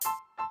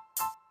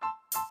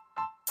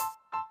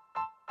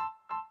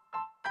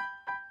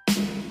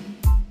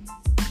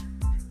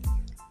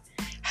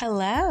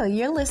Hello,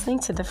 you're listening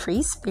to the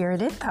Free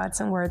Spirited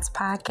Thoughts and Words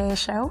podcast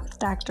show with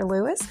Dr.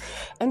 Lewis.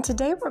 And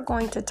today we're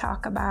going to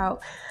talk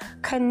about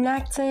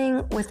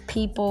connecting with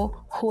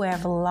people who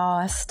have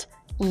lost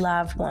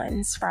loved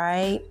ones,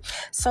 right?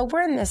 So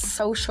we're in this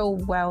social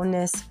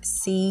wellness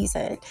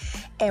season.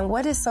 And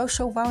what is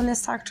social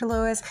wellness, Dr.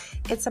 Lewis?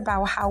 It's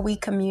about how we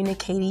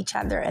communicate each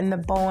other and the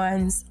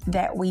bonds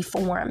that we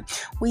form.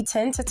 We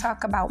tend to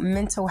talk about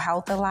mental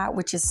health a lot,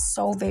 which is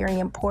so very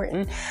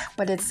important,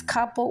 but it's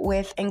coupled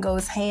with and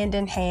goes hand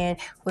in hand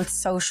with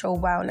social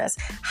wellness.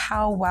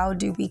 How well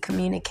do we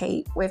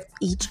communicate with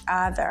each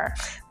other,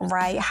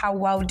 right? How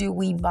well do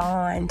we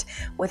bond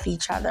with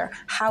each other?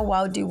 How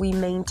well do we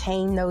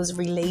maintain those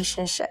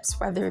relationships,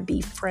 whether it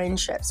be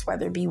friendships,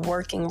 whether it be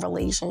working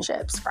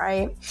relationships,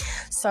 right?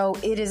 So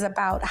it is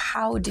about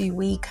how do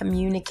we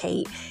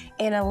communicate.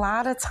 And a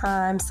lot of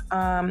times,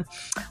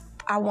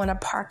 I want to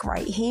park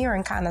right here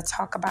and kind of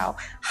talk about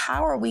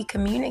how are we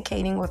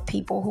communicating with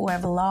people who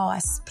have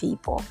lost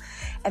people.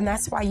 And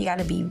that's why you got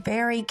to be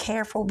very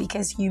careful,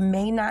 because you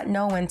may not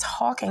know in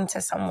talking to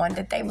someone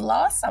that they've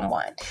lost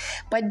someone.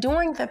 But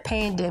during the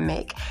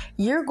pandemic,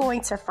 you're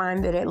going to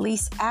find that at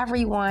least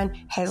everyone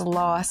has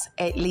lost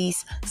at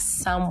least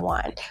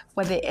someone,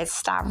 whether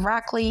it's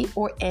directly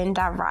or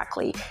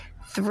indirectly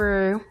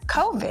through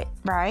COVID,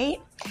 right?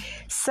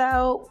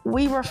 So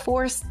we were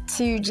forced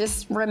to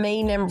just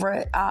remain in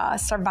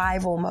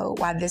survival mode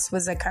while this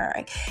was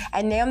occurring.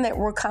 And now that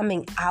we're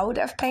coming out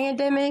of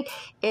pandemic,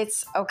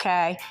 it's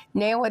okay.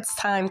 Now it's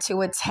time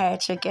to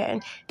attach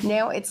again.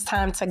 Now it's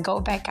time to go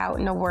back out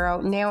in the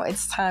world. Now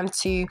it's time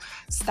to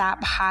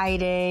stop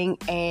hiding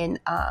and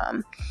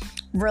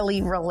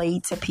really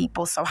relate to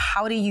people. So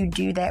how do you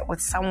do that with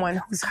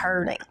someone who's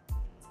hurting?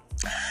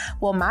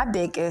 Well, my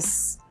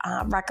biggest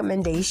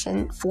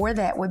recommendation for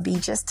that would be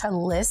just to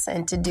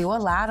listen, to do a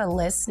lot of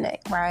listening,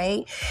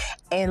 right?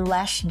 And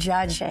less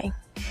judging.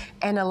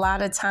 And a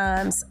lot of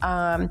times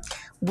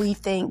we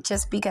think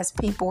just because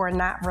people are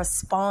not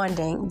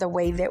responding the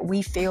way that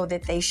we feel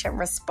that they should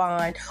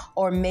respond,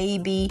 or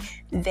maybe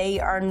they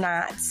are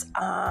not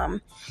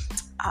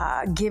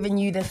giving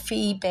you the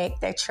feedback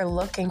that you're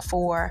looking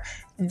for,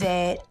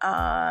 that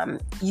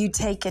you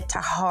take it to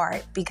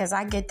heart. Because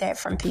I get that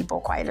from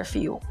people quite a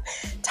few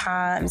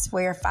times,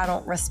 where if I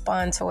don't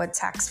respond to a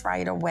text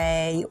right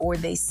away or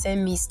they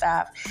send me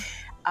stuff,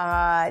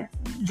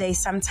 they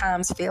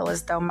sometimes feel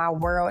as though my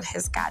world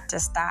has got to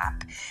stop,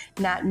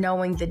 not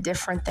knowing the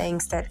different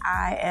things that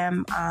I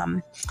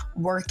am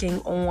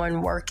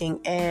working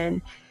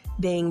in,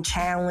 being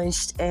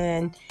challenged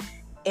in.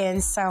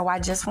 And so I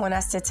just want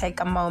us to take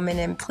a moment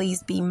and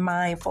please be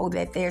mindful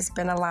that there's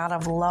been a lot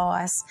of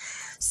loss.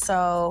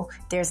 So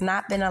there's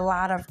not been a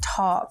lot of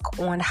talk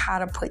on how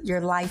to put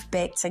your life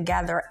back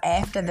together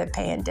after the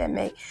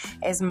pandemic,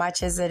 as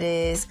much as it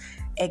is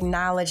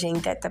acknowledging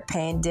that the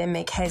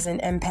pandemic has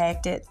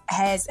impacted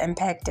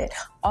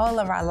all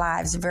of our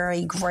lives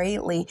very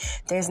greatly.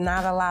 There's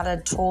not a lot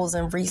of tools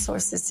and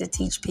resources to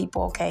teach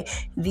people, okay,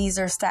 these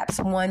are steps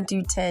 1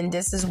 through 10.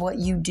 This is what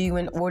you do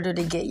in order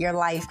to get your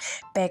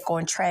life back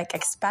on track,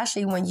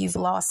 especially when you've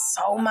lost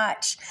so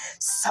much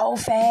so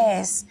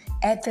fast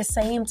at the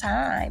same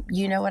time.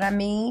 You know what I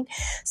mean?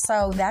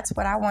 So that's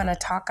what I want to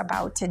talk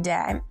about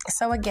today.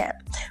 So again,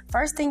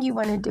 first thing you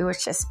want to do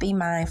is just be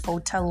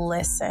mindful to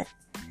listen.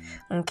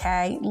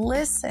 Okay,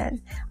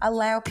 listen.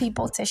 Allow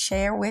people to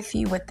share with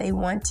you what they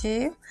want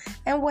to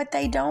and what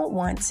they don't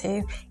want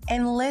to.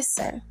 And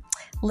listen.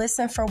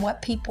 Listen for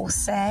what people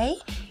say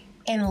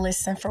and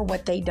listen for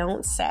what they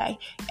don't say.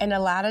 And a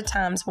lot of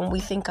times when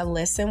we think of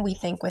listen, we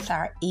think with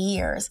our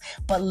ears,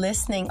 but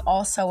listening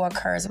also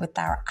occurs with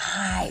our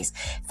eyes.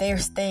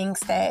 There's things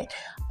that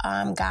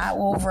God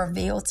will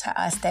reveal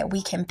to us that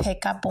we can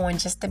pick up on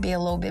just to be a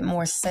little bit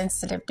more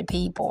sensitive to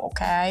people,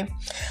 okay?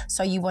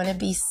 So you want to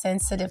be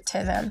sensitive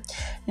to them.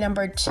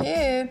 Number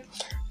 2,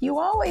 you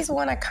always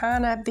want to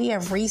kind of be a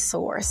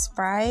resource,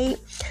 right?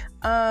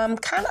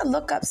 Kind of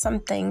look up some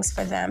things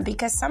for them,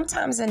 because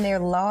sometimes in their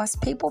loss,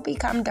 people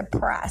become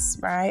depressed,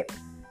 right?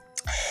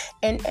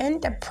 And in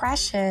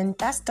depression,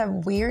 that's the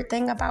weird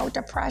thing about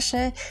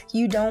depression.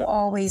 You don't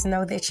always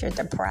know that you're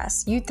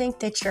depressed. You think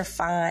that you're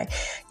fine.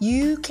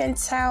 You can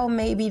tell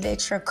maybe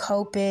that you're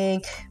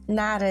coping,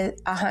 not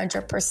at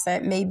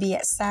 100%, maybe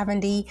at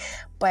 70%,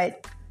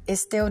 but it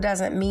still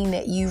doesn't mean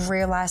that you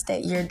realize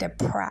that you're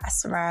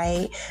depressed,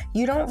 right?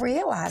 You don't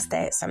realize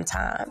that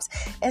sometimes.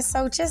 And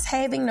so just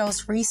having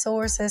those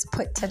resources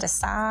put to the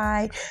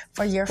side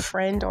for your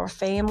friend or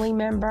family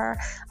member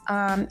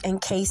in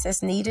case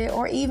it's needed,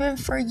 or even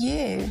for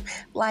you,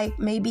 like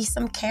maybe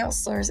some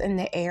counselors in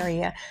the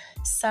area,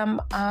 some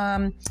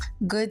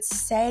good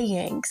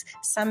sayings,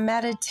 some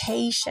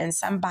meditation,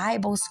 some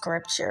Bible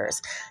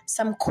scriptures,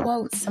 some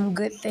quotes, some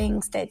good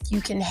things that you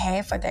can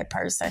have for that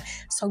person.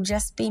 So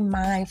just be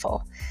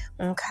mindful,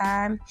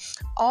 okay?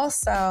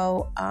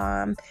 Also,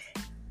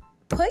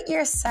 put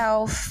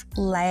yourself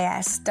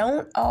last.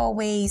 Don't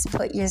always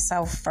put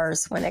yourself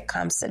first when it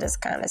comes to this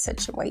kind of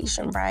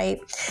situation, right?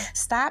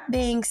 Stop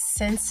being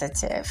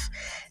sensitive.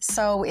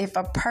 So if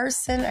a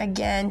person,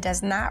 again,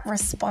 does not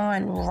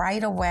respond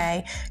right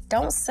away,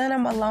 don't send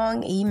them a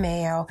long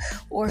email.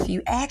 Or if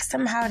you ask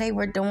them how they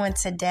were doing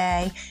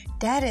today,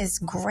 that is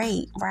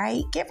great,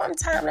 right? Give them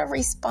time to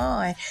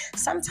respond.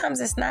 Sometimes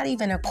it's not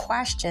even a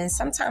question.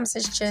 Sometimes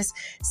it's just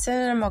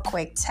sending them a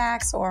quick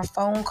text or a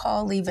phone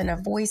call, leaving a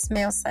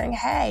voicemail saying,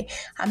 hey,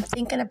 I'm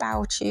thinking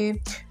about you.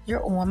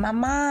 You're on my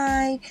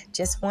mind.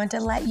 Just wanted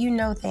to let you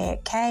know that,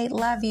 okay?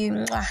 Love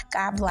you.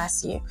 God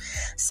bless you.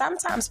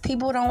 Sometimes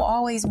people don't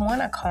always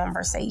want a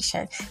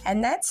conversation,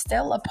 and that's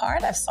still a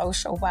part of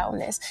social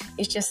wellness.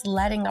 It's just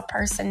letting a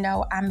person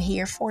know I'm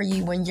here for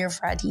you when you're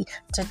ready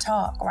to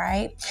talk,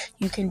 right?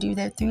 You can do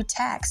that through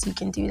text. You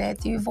can do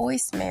that through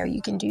voicemail.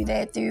 You can do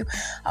that through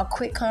a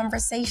quick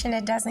conversation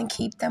that doesn't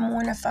keep them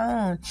on the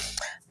phone.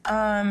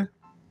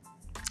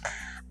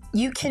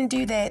 You can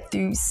do that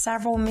through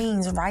several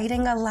means,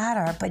 writing a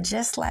letter, but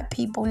just let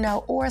people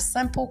know, or a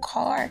simple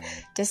card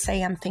to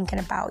say, I'm thinking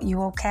about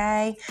you,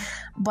 okay?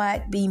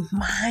 But be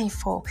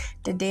mindful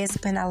that there's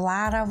been a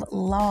lot of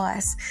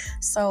loss.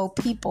 So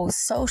people's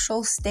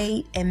social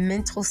state and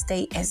mental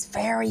state is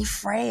very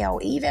frail,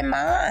 even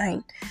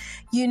mine.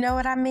 You know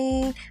what I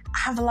mean?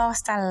 I've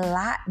lost a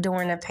lot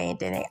during the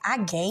pandemic. I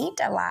gained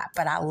a lot,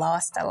 but I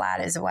lost a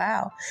lot as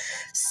well.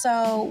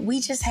 So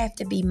we just have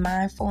to be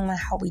mindful on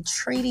how we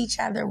treat each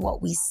other,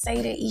 what we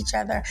say to each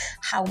other,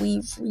 how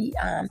we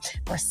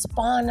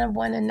respond to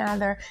one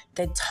another,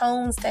 the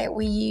tones that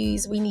we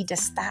use. We need to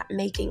stop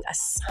making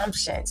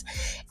assumptions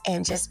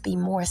and just be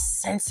more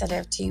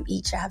sensitive to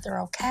each other,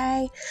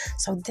 okay?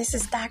 So this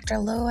is Dr.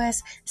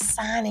 Lewis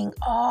signing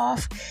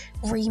off.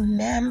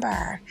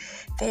 Remember,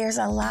 there's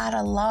a lot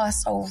of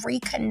loss, so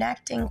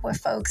reconnecting with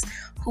folks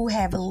who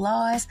have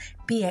lost,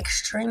 be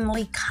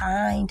extremely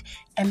kind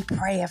and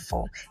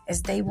prayerful,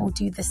 as they will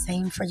do the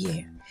same for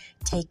you.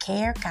 Take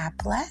care. God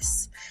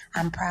bless.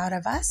 I'm proud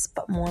of us,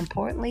 but more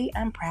importantly,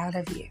 I'm proud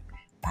of you.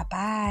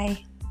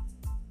 Bye-bye.